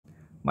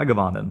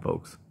Megavan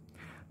folks.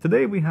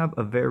 Today we have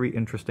a very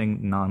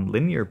interesting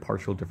nonlinear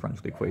partial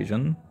differential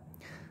equation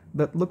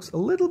that looks a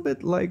little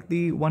bit like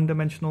the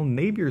one-dimensional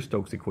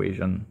Navier-Stokes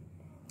equation.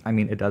 I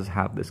mean, it does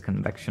have this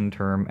convection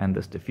term and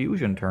this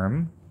diffusion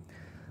term,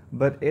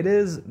 but it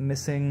is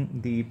missing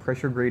the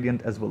pressure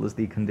gradient as well as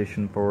the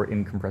condition for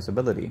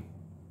incompressibility.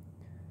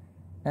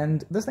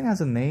 And this thing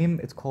has a name.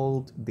 It's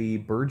called the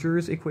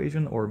Berger's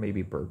equation, or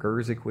maybe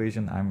Berger's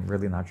equation. I'm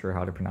really not sure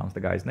how to pronounce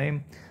the guy's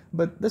name.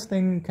 But this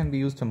thing can be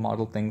used to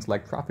model things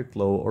like traffic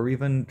flow, or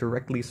even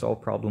directly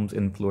solve problems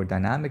in fluid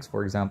dynamics,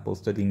 for example,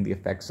 studying the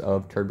effects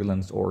of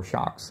turbulence or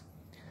shocks.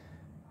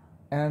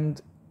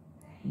 And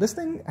this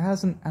thing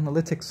has an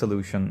analytic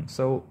solution.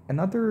 So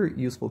another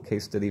useful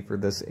case study for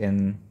this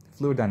in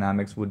fluid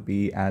dynamics would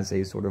be as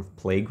a sort of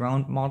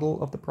playground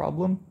model of the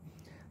problem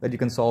that you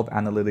can solve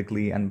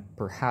analytically and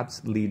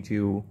perhaps lead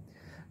you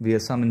via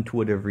some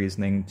intuitive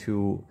reasoning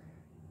to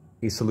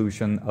a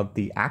solution of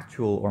the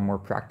actual or more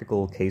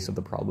practical case of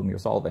the problem you're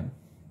solving.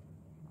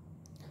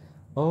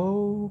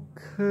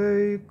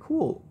 Okay,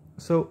 cool.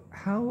 So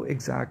how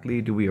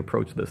exactly do we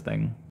approach this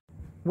thing?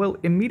 Well,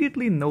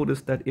 immediately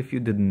notice that if you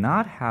did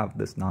not have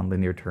this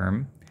nonlinear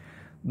term,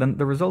 then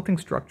the resulting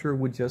structure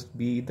would just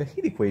be the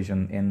heat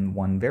equation in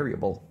one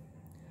variable.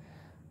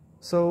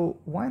 So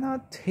why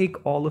not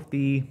take all of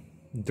the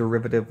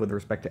derivative with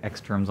respect to x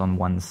terms on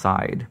one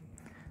side?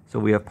 So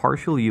we have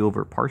partial u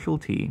over partial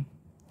t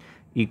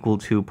equal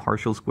to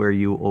partial square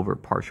u over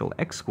partial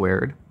x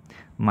squared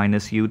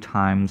minus u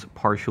times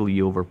partial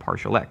u over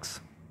partial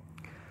x.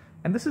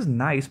 And this is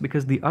nice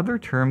because the other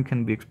term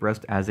can be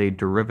expressed as a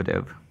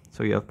derivative.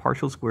 So you have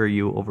partial square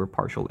u over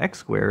partial x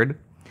squared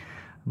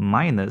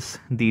minus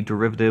the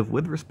derivative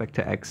with respect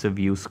to x of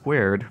u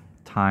squared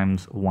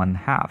times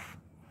 1/2.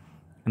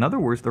 In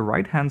other words, the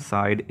right-hand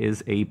side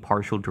is a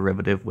partial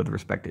derivative with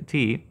respect to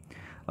t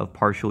of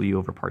partial u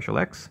over partial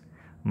x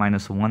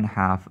minus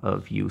 1/2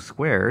 of u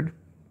squared.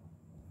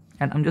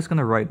 And I'm just going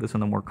to write this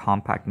in a more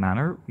compact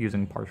manner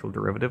using partial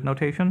derivative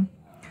notation.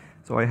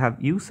 So I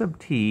have u sub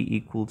t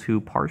equal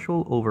to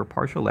partial over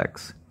partial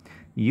x,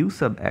 u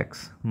sub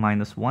x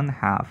minus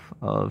 1/2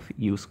 of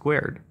u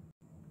squared.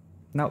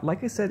 Now,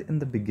 like I said in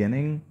the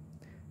beginning,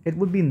 it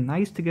would be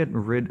nice to get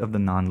rid of the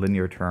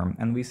nonlinear term,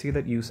 and we see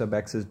that u sub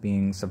x is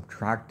being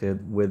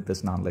subtracted with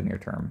this nonlinear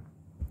term.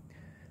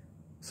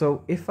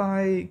 So if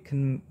I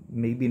can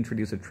maybe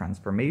introduce a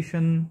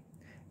transformation,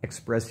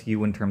 express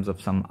u in terms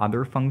of some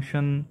other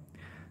function,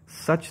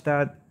 such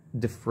that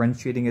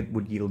differentiating it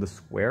would yield a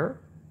square,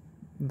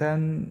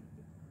 then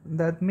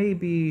that may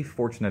be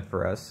fortunate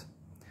for us.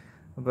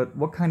 But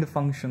what kind of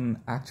function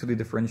actually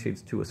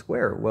differentiates to a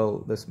square?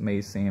 Well, this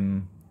may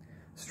seem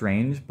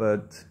strange,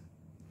 but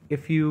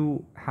if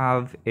you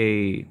have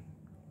a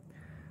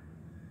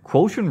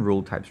quotient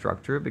rule type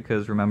structure,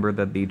 because remember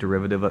that the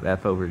derivative of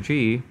f over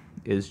g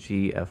is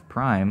g f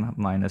prime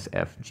minus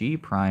f g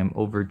prime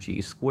over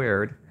g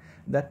squared,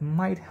 that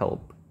might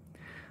help.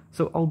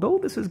 So although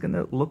this is going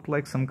to look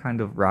like some kind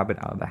of rabbit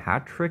out of the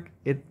hat trick,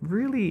 it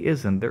really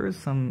isn't. There is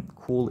some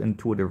cool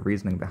intuitive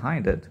reasoning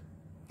behind it.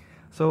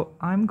 So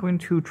I'm going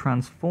to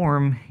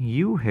transform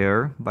u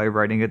here by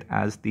writing it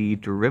as the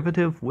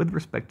derivative with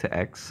respect to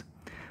x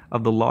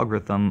of the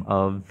logarithm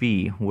of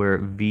v, where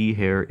v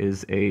here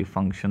is a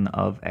function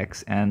of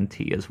x and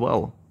t as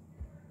well.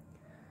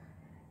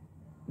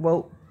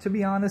 Well, to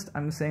be honest,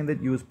 I'm saying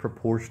that u is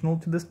proportional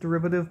to this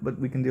derivative, but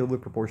we can deal with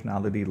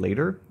proportionality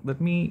later.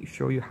 Let me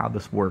show you how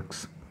this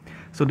works.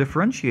 So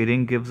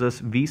differentiating gives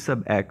us v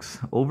sub x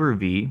over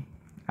v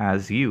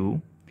as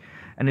u,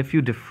 and if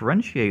you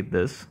differentiate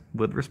this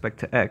with respect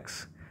to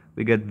x,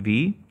 we get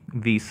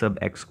v sub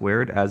x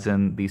squared, as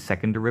in the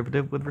second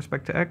derivative with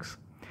respect to x,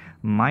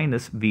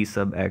 minus v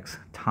sub x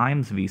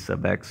times v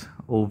sub x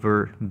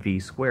over v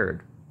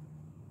squared.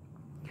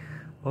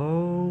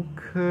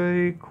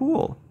 Okay,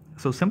 cool.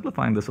 So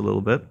simplifying this a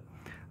little bit,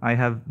 I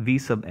have v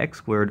sub x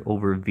squared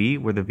over v,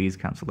 where the v's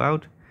cancel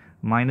out,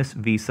 minus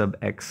v sub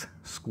x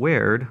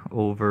squared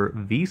over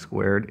v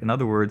squared. In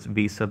other words,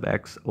 v sub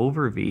x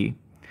over v,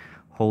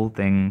 whole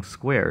thing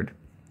squared.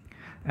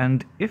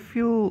 And if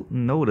you'll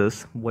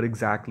notice what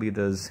exactly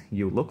does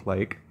u look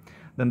like,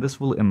 then this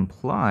will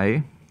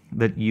imply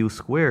that u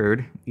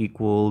squared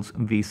equals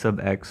v sub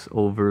x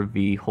over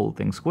v whole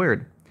thing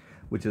squared,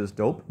 which is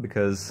dope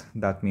because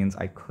that means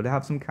I could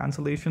have some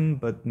cancellation,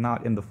 but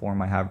not in the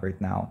form I have right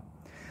now.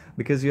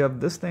 Because you have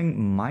this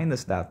thing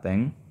minus that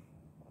thing,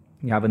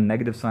 you have a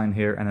negative sign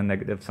here and a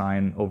negative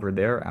sign over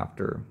there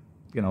after,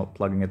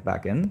 plugging it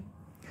back in.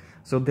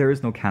 So there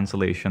is no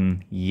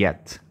cancellation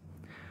yet.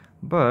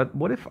 But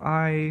what if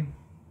I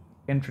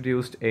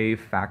introduced a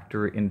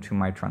factor into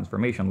my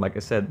transformation? Like I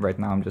said, right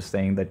now I'm just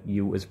saying that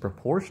u is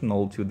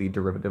proportional to the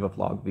derivative of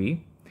log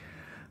v.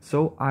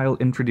 So I'll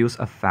introduce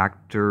a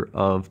factor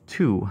of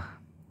 2,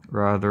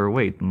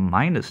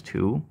 minus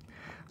 2,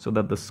 so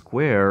that the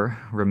square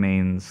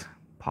remains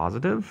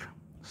positive.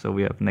 So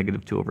we have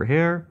negative 2 over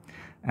here,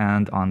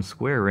 and on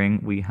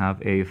squaring we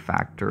have a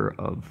factor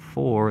of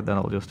 4 that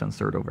I'll just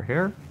insert over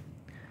here.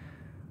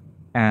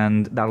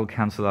 and that'll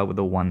cancel out with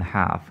the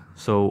 1/2.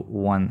 So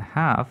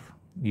 1/2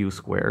 u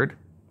squared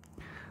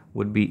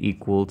would be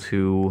equal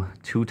to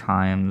 2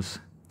 times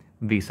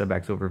v sub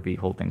x over v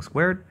whole thing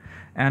squared.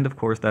 And of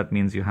course that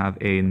means you have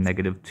a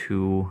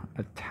 -2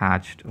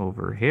 attached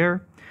over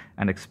here,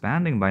 and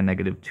expanding by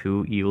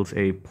 -2 yields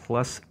a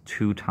plus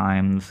 2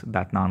 times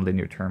that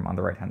nonlinear term on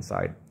the right hand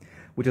side,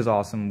 which is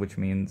awesome.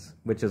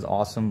 Which is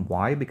awesome.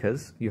 Why?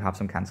 Because you have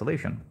some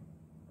cancellation.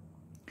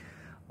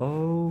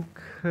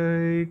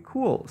 Okay,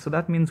 cool. So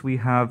that means we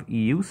have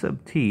u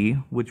sub t,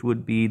 which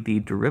would be the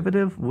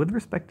derivative with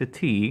respect to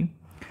t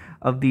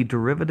of the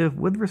derivative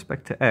with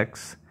respect to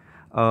x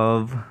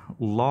of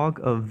log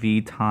of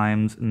v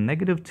times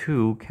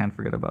 -2, can't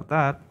forget about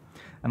that.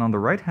 And on the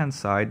right hand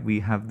side, we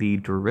have the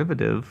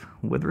derivative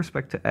with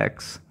respect to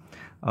x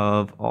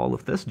of all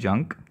of this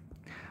junk,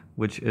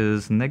 which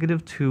is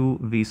 -2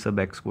 v sub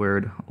x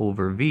squared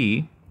over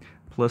v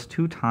plus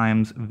 2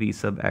 times v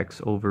sub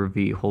x over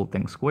v whole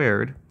thing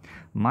squared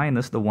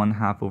minus the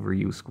 1/2 over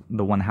u,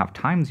 the 1/2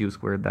 times u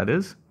squared, that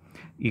is,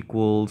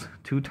 equals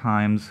 2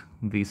 times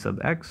v sub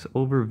x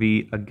over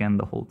v. Again,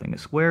 the whole thing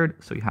is squared,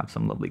 so you have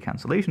some lovely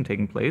cancellation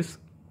taking place.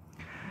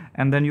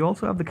 And then you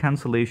also have the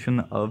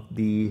cancellation of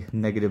the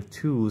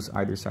 -2's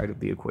either side of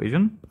the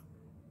equation.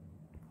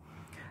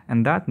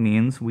 And that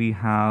means we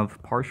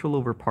have partial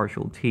over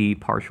partial t,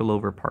 partial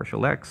over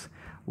partial x,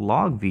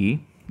 log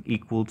v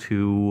equal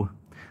to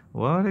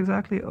what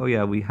exactly? Oh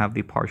yeah, we have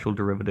the partial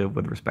derivative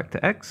with respect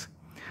to x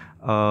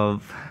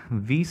of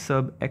v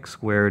sub x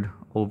squared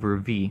over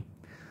v.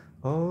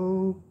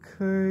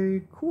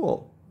 Okay,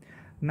 cool.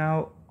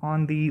 Now,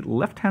 on the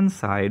left-hand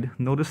side,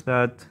 notice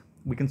that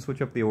we can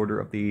switch up the order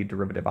of the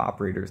derivative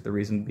operators. The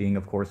reason being,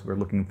 of course, we're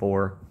looking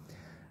for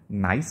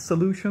nice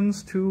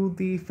solutions to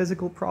the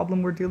physical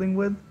problem we're dealing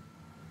with.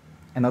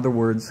 In other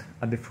words,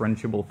 a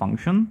differentiable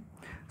function.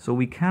 So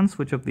we can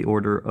switch up the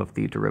order of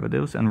the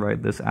derivatives and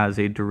write this as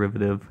a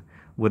derivative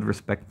with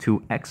respect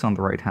to x on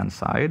the right-hand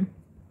side.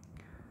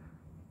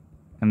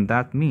 And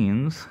that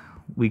means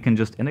we can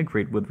just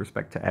integrate with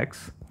respect to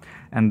x,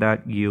 and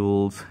that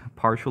yields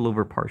partial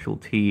over partial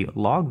t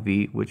log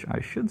v, which I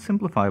should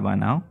simplify by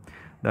now.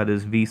 That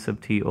is v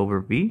sub t over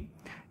v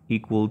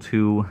equal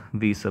to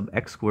v sub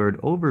x squared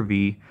over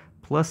v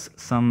plus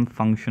some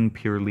function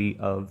purely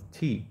of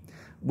t,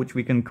 which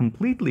we can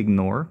completely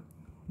ignore,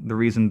 the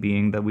reason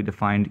being that we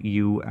defined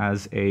u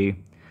as a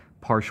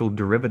partial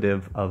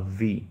derivative of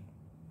v.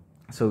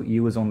 So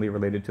u is only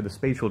related to the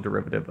spatial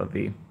derivative of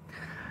v.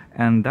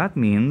 And that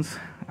means,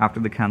 after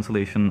the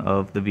cancellation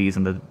of the v's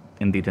in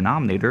the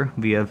denominator,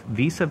 we have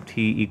v sub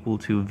t equal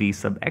to v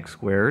sub x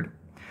squared,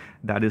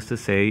 that is to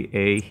say,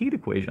 a heat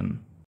equation.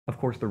 Of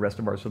course, the rest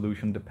of our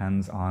solution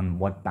depends on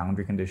what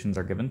boundary conditions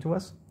are given to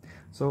us.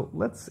 So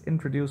let's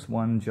introduce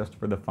one just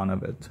for the fun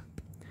of it.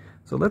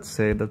 So let's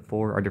say that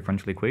for our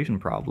differential equation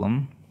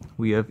problem,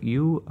 we have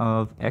u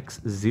of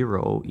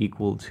x0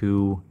 equal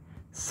to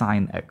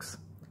sine x.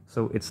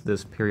 So it's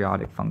this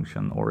periodic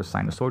function or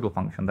sinusoidal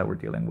function that we're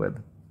dealing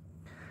with.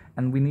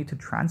 And we need to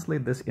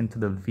translate this into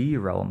the v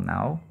realm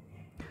now.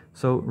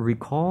 So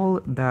recall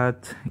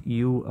that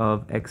u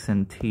of x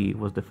and t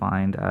was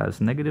defined as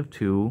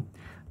 -2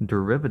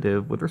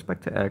 derivative with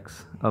respect to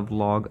x of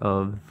log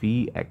of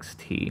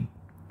vxt.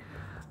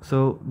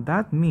 So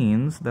that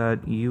means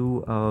that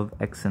u of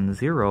x and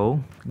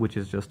 0, which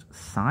is just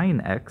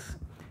sine x,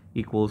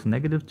 equals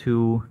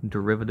 -2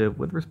 derivative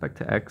with respect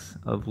to x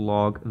of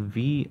log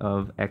v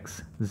of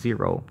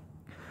x0.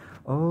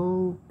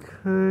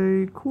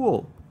 Okay,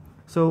 cool.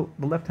 So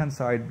the left-hand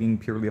side being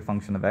purely a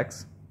function of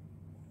x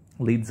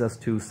leads us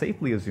to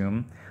safely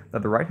assume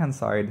that the right-hand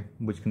side,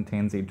 which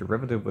contains a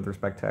derivative with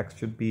respect to x,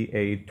 should be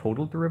a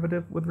total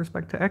derivative with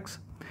respect to x.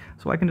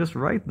 So I can just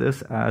write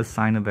this as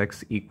sine of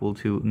x equal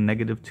to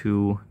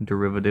 -2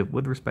 derivative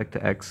with respect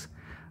to x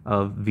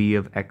of v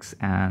of x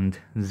and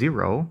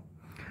 0.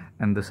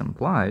 And this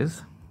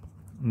implies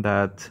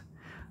that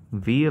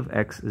v of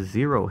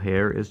x0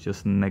 here is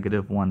just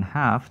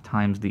 -1/2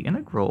 times the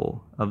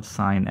integral of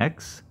sine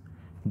x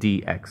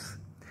dx.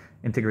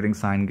 Integrating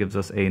sine gives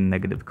us a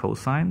negative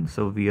cosine,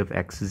 so v of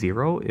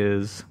x0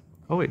 is,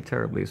 oh wait,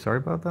 terribly sorry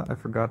about that, I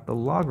forgot the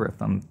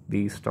logarithm,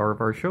 the star of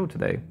our show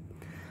today.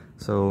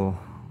 So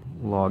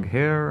log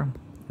here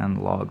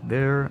and log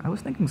there. I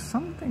was thinking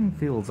something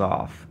feels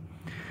off.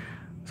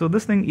 So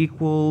this thing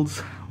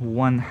equals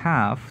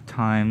 1/2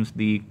 times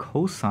the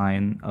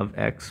cosine of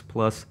x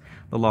plus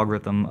the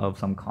logarithm of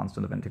some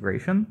constant of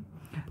integration.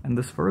 And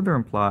this further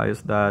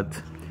implies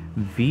that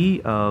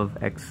v of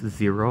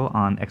x0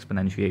 on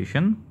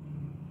exponentiation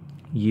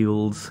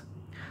yields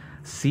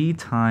c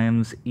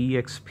times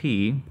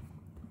exp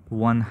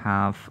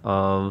 1/2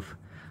 of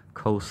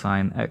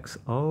cosine x.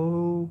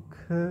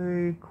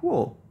 Okay,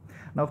 cool.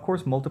 Now, of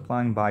course,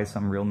 multiplying by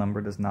some real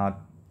number does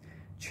not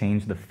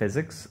change the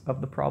physics of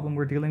the problem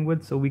we're dealing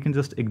with, so we can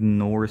just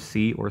ignore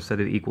c or set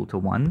it equal to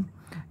 1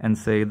 and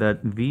say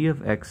that v of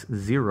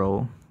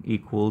x0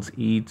 equals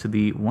e to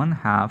the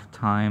 1/2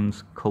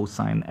 times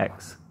cosine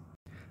x.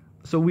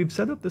 So we've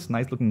set up this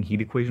nice looking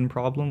heat equation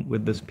problem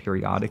with this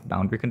periodic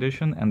boundary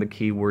condition, and the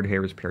key word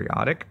here is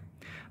periodic,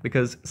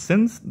 because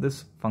since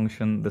this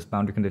function, this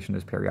boundary condition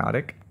is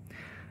periodic,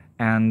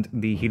 and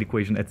the heat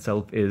equation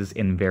itself is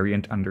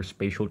invariant under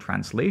spatial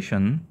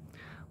translation,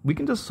 we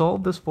can just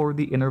solve this for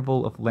the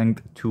interval of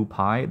length 2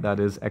 pi, that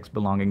is x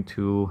belonging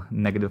to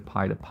negative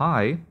pi to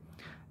pi,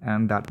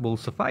 and that will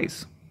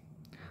suffice.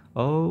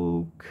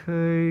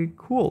 Okay,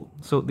 cool.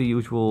 So the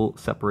usual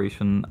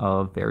separation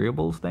of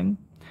variables thing,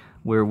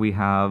 where we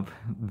have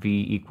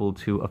v equal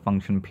to a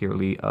function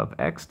purely of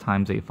x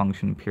times a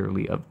function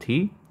purely of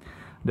t.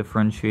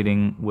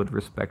 Differentiating with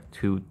respect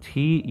to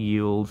t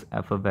yields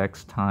f of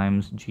x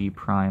times g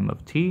prime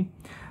of t,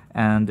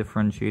 and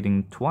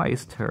differentiating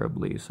twice,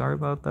 terribly, sorry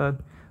about that,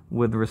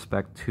 with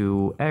respect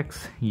to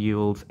x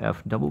yields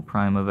f double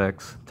prime of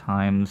x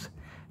times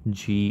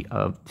g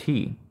of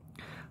t.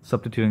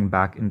 Substituting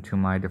back into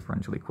my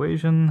differential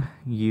equation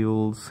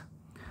yields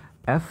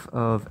f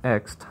of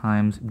x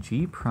times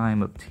g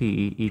prime of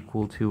t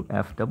equal to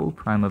f double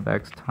prime of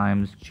x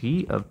times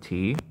g of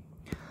t.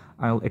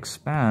 I'll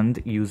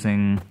expand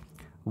using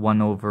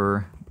 1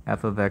 over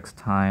f of x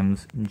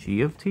times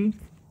g of t,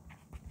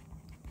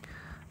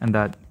 and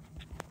that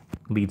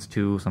leads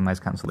to some nice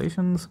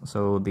cancellations.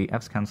 So the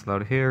f's cancel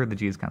out here, the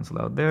g's cancel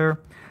out there,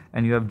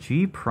 and you have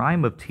g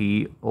prime of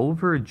t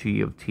over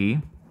g of t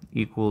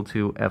equal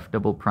to f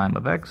double prime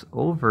of x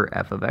over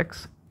f of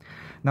x.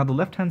 Now the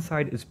left-hand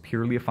side is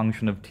purely a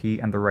function of t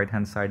and the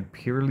right-hand side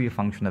purely a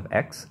function of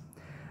x.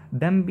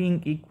 Them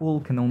being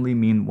equal can only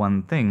mean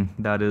one thing,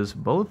 that is,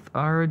 both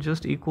are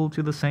just equal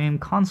to the same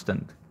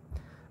constant.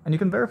 And you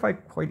can verify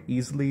quite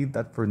easily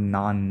that for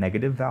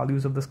non-negative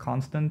values of this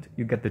constant,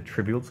 you get the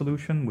trivial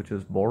solution, which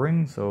is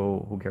boring,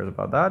 so who cares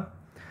about that?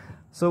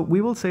 So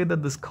we will say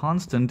that this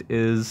constant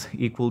is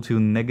equal to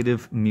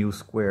negative mu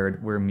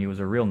squared, where mu is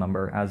a real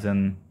number, as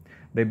in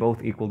they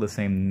both equal the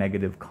same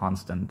negative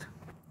constant.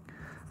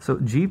 So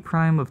g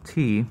prime of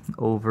t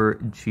over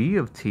g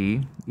of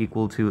t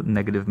equal to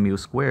negative mu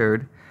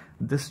squared.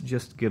 This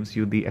just gives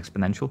you the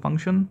exponential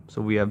function. So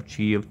we have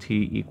g of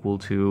t equal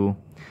to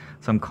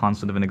some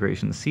constant of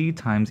integration c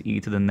times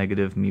e to the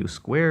negative mu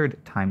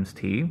squared times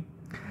t.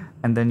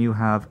 And then you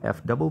have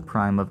f double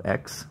prime of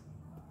x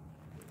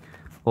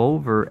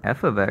over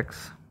f of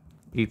x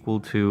equal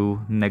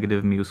to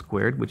negative mu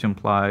squared, which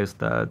implies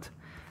that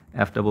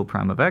f double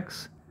prime of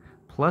x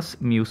plus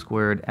mu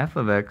squared f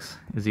of x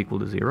is equal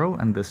to 0,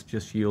 and this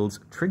just yields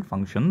trig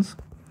functions.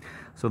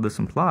 So this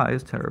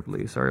implies,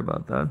 terribly, sorry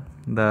about that,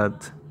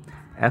 that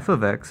f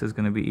of x is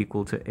going to be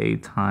equal to a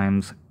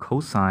times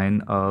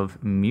cosine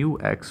of mu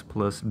x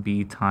plus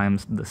b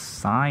times the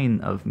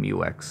sine of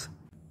mu x.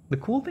 The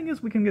cool thing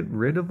is we can get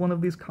rid of one of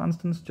these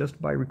constants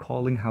just by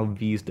recalling how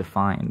v is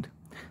defined.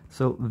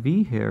 So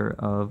v here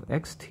of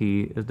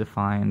xt is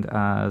defined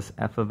as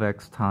f of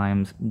x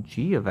times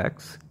g of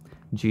x,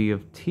 g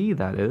of t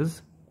that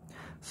is.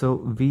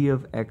 So v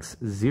of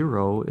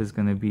x0 is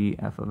going to be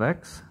f of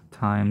x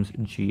times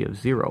g of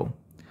 0.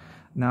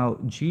 Now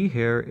g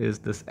here is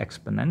this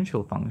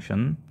exponential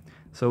function,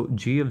 so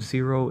g of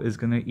 0 is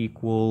going to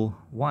equal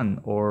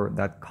 1, or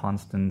that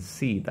constant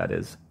c that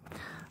is.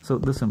 So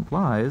this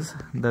implies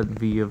that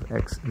v of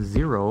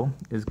x0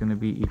 is going to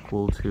be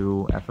equal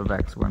to f of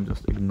x, where I'm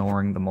just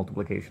ignoring the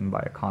multiplication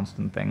by a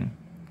constant thing.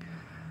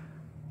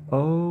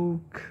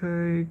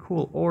 Okay,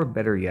 cool. Or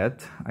better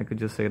yet, I could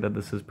just say that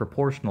this is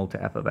proportional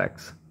to f of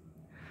x.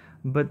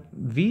 But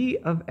v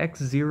of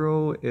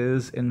x0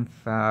 is in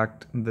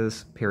fact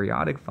this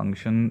periodic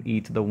function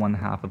e to the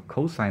 1/2 of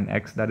cosine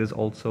x that is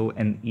also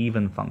an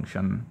even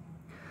function.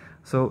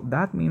 So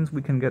that means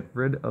we can get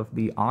rid of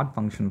the odd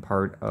function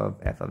part of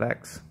f of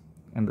x.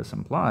 And this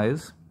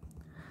implies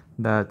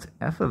that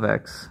f of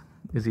x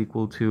is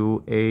equal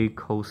to a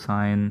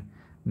cosine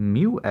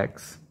mu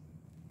x,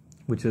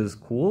 which is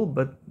cool,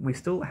 but we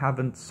still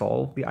haven't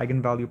solved the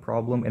eigenvalue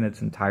problem in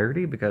its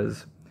entirety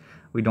because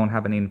we don't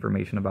have any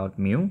information about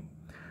mu.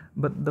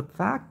 But the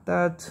fact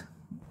that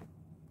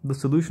the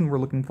solution we're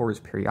looking for is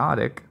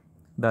periodic,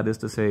 that is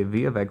to say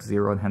v of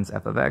x0 and hence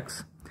f of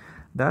x,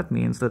 that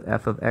means that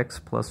f of x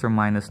plus or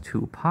minus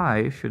 2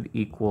 pi should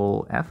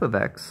equal f of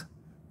x.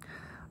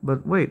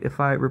 But wait, if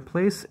I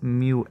replace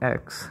mu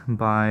x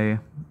by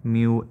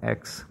mu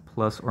x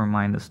plus or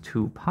minus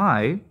 2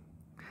 pi,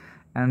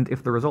 and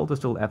if the result is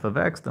still f of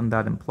x, then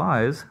that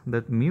implies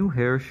that mu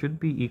here should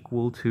be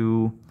equal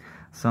to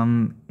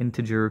some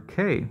integer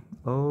k.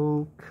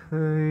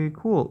 Okay,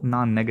 cool.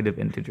 Non-negative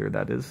integer,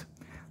 that is.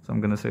 So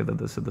I'm going to say that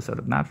this is the set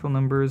of natural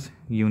numbers,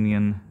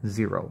 union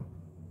 0.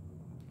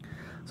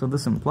 So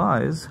this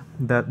implies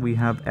that we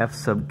have f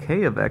sub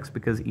k of x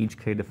because each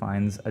k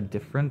defines a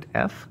different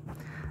f,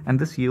 and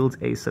this yields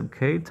a sub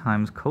k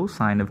times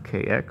cosine of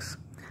kx,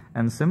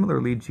 and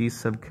similarly g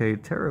sub k,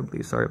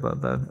 terribly, sorry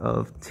about that,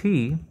 of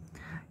t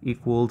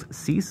equals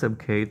c sub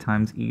k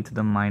times e to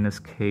the minus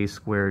k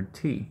squared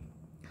t,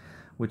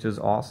 which is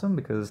awesome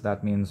because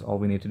that means all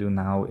we need to do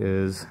now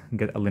is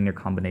get a linear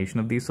combination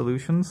of these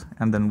solutions,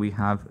 and then we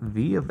have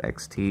v of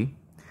xt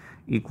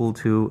equal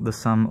to the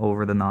sum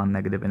over the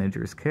non-negative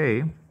integers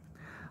k,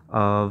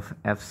 of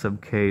f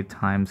sub k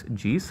times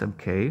g sub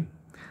k,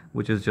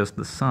 which is just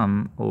the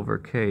sum over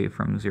k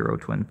from 0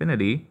 to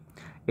infinity.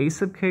 A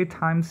sub k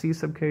times c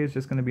sub k is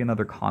just going to be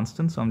another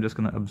constant, so I'm just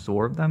going to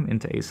absorb them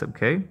into a sub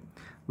k.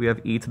 We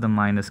have e to the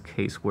minus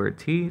k squared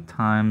t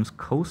times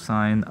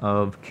cosine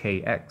of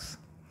kx.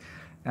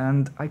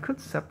 And I could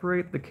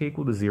separate the k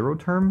equal to 0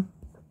 term,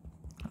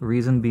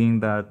 reason being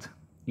that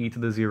e to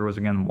the 0 is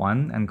again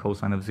 1, and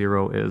cosine of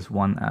 0 is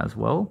 1 as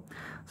well.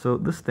 So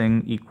this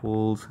thing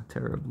equals,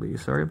 terribly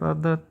sorry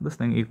about that, this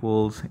thing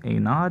equals a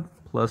naught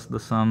plus the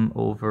sum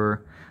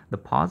over the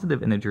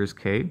positive integers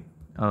k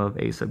of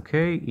a sub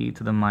k e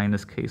to the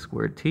minus k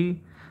squared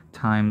t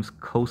times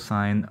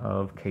cosine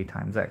of k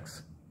times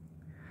x.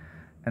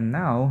 And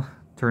now,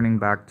 turning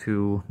back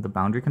to the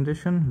boundary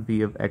condition,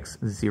 v of x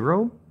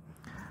 0,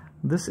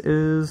 this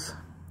is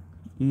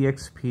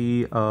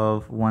exp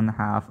of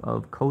 1/2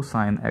 of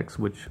cosine x,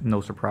 which,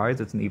 no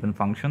surprise, it's an even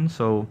function,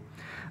 so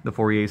the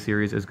Fourier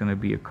series is going to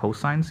be a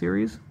cosine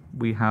series.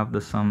 We have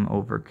the sum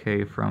over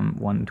k from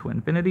 1 to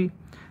infinity.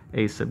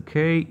 A sub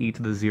k e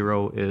to the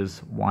 0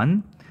 is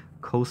 1,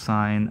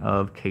 cosine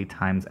of k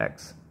times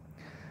x.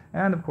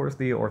 And of course,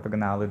 the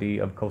orthogonality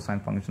of cosine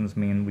functions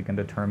mean we can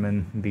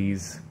determine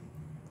these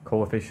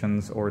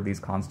coefficients or these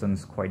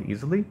constants quite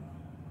easily.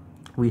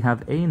 We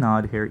have a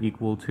naught here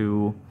equal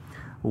to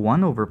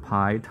 1 over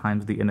pi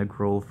times the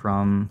integral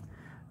from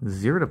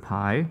 0 to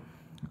pi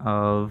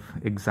of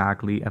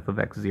exactly f of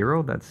x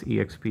 0, that's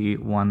exp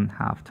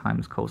 1/2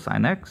 times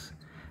cosine x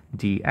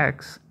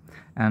dx.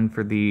 And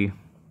for the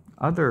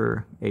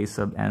other a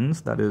sub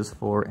n's, that is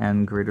for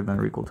n greater than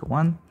or equal to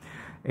 1,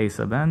 a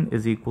sub n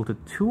is equal to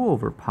 2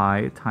 over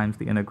pi times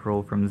the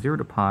integral from 0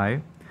 to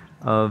pi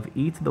of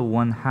e to the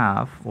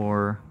 1/2,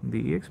 or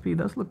the exp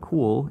does look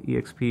cool,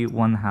 exp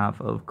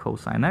 1/2 of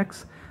cosine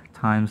x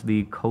times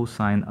the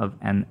cosine of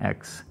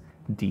nx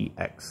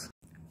dx.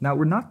 Now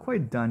we're not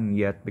quite done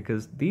yet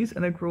because these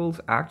integrals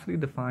actually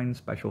define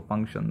special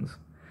functions.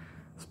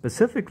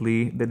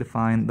 Specifically, they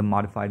define the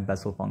modified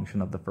Bessel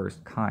function of the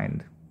first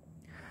kind.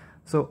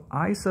 So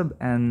I sub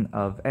n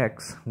of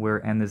x,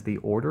 where n is the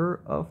order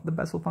of the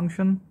Bessel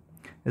function,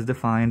 is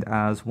defined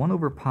as 1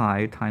 over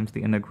pi times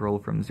the integral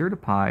from 0 to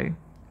pi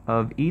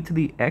of e to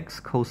the x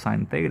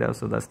cosine theta,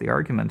 so that's the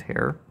argument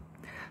here,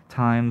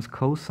 times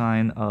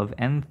cosine of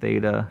n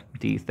theta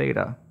d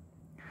theta.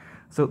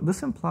 So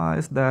this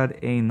implies that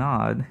a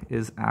naught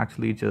is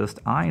actually just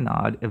I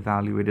naught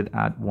evaluated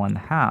at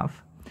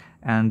 1/2,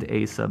 and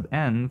a sub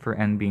n, for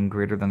n being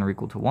greater than or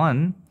equal to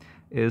 1,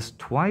 is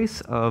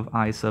twice of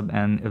I sub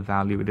n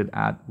evaluated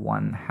at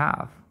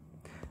 1/2.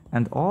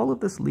 And all of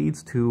this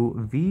leads to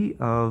v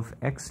of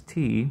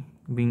xt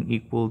being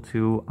equal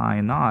to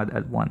I naught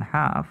at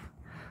 1/2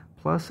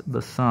 plus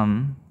the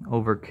sum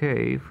over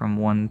k from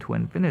 1 to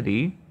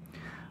infinity.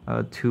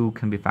 2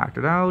 can be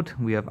factored out.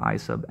 We have I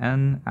sub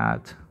n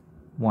at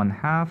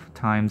 1/2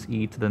 times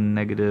e to the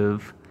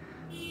negative,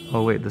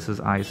 oh wait, this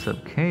is I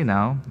sub k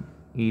now,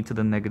 e to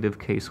the negative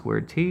k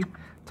squared t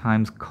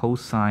times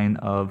cosine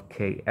of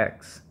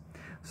kx.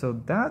 So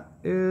that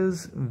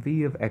is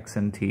v of x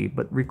and t,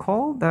 but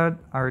recall that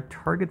our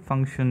target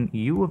function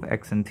u of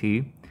x and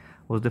t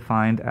was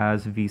defined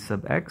as v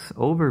sub x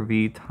over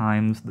v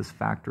times this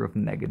factor of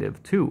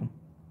 -2.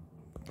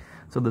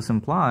 So this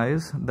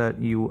implies that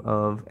u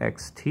of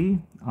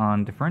xt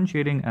on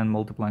differentiating and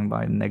multiplying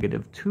by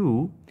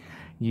 -2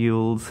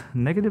 yields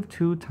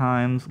 -2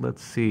 times,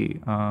 let's see,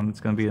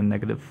 it's going to be a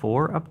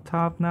 -4 up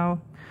top now.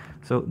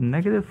 So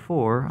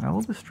 -4, I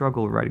always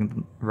struggle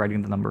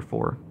writing the number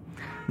 4.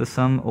 The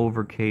sum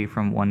over k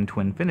from 1 to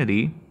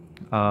infinity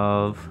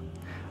of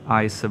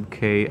I sub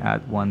k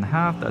at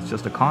 1/2, that's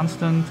just a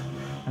constant,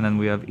 and then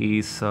we have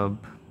e sub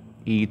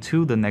e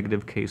to the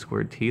negative k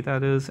squared t,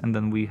 that is, and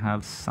then we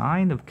have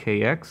sine of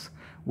kx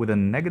with a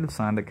negative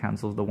sign that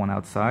cancels the one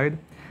outside,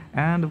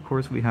 and of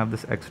course we have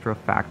this extra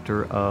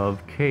factor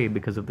of k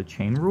because of the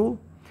chain rule,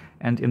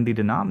 and in the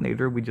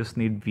denominator we just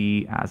need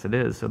v as it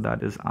is, so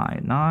that is I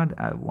naught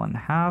at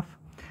 1/2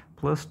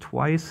 plus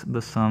twice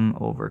the sum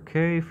over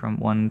k from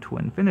 1 to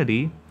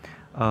infinity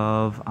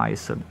of I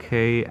sub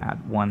k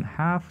at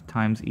 1/2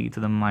 times e to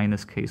the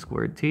minus k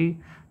squared t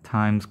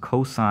times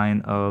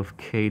cosine of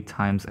k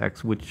times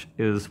x, which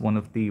is one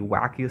of the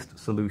wackiest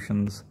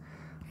solutions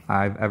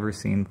I've ever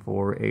seen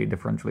for a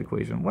differential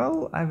equation.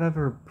 Well, I've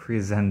ever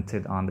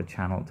presented on the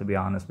channel, to be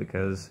honest,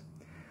 because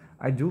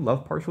I do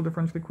love partial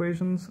differential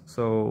equations,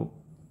 so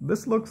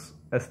this looks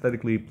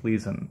aesthetically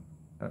pleasing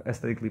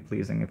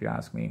if you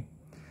ask me.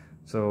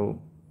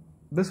 So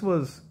this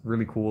was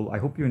really cool. I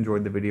hope you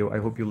enjoyed the video. I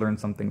hope you learned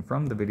something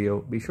from the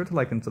video. Be sure to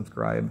like and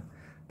subscribe.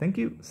 Thank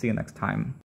you. See you next time.